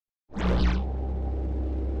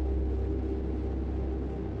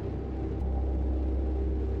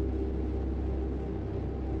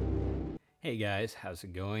Hey guys, how's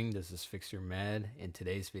it going? This is FixerMed. In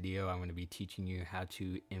today's video, I'm going to be teaching you how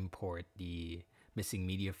to import the missing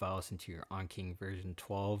media files into your Anking version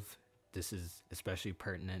 12. This is especially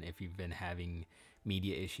pertinent if you've been having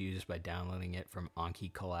media issues by downloading it from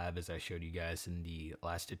Anki Collab, as I showed you guys in the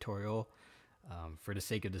last tutorial. For the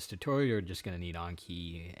sake of this tutorial, you're just going to need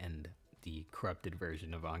Anki and the corrupted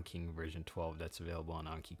version of Anking version 12 that's available on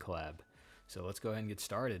Anki Collab. So let's go ahead and get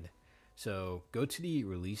started. So go to the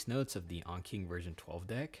release notes of the Anking version 12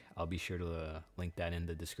 deck. I'll be sure to link that in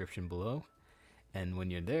the description below. And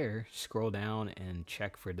when you're there, scroll down and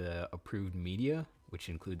check for the approved media, which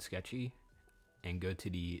includes Sketchy, and go to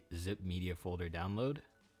the zip media folder download.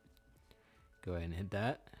 Go ahead and hit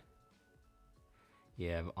that.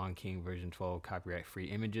 You have Anking version 12 copyright free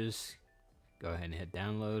images. Go ahead and hit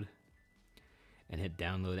download and hit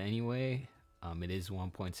download anyway. It is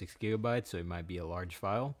 1.6 gigabytes, so it might be a large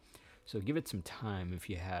file. So give it some time if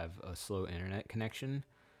you have a slow internet connection.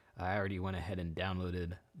 I already went ahead and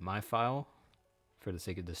downloaded my file for the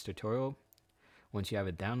sake of this tutorial. Once you have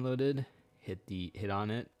it downloaded, hit on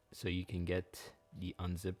it so you can get the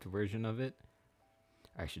unzipped version of it.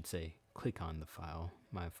 I should say click on the file,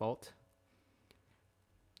 my fault.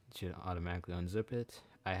 It should automatically unzip it.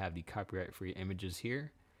 I have the copyright free images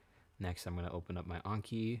here. Next, I'm going to open up my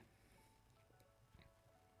Anki.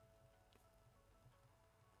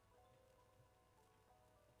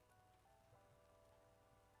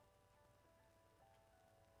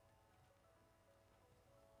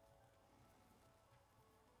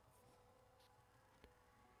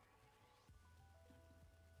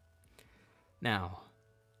 Now,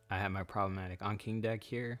 I have my problematic Anking deck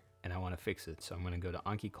here, and I want to fix it. So I'm going to go to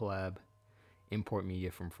Anki Collab, import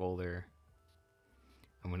media from folder.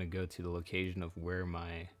 I'm going to go to the location of where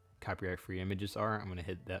my copyright-free images are. I'm going to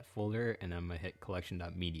hit that folder, and I'm going to hit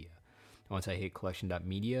collection.media. Once I hit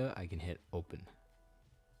collection.media, I can hit open.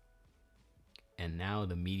 And now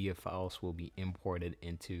the media files will be imported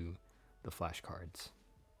into the flashcards.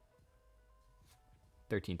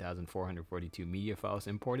 13,442 media files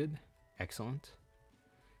imported. Excellent.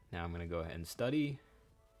 Now I'm going to go ahead and study.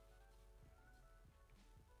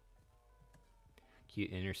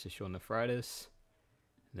 Acute interstitial nephritis.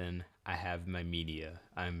 Then I have my media.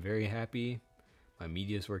 I'm very happy. My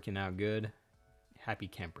media is working out good. Happy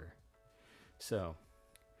camper. So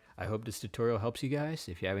I hope this tutorial helps you guys.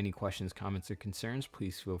 If you have any questions, comments, or concerns,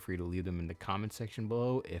 please feel free to leave them in the comment section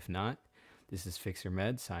below. If not, this is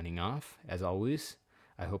FixerMed signing off. As always,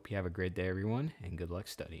 I hope you have a great day, everyone, and good luck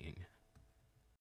studying.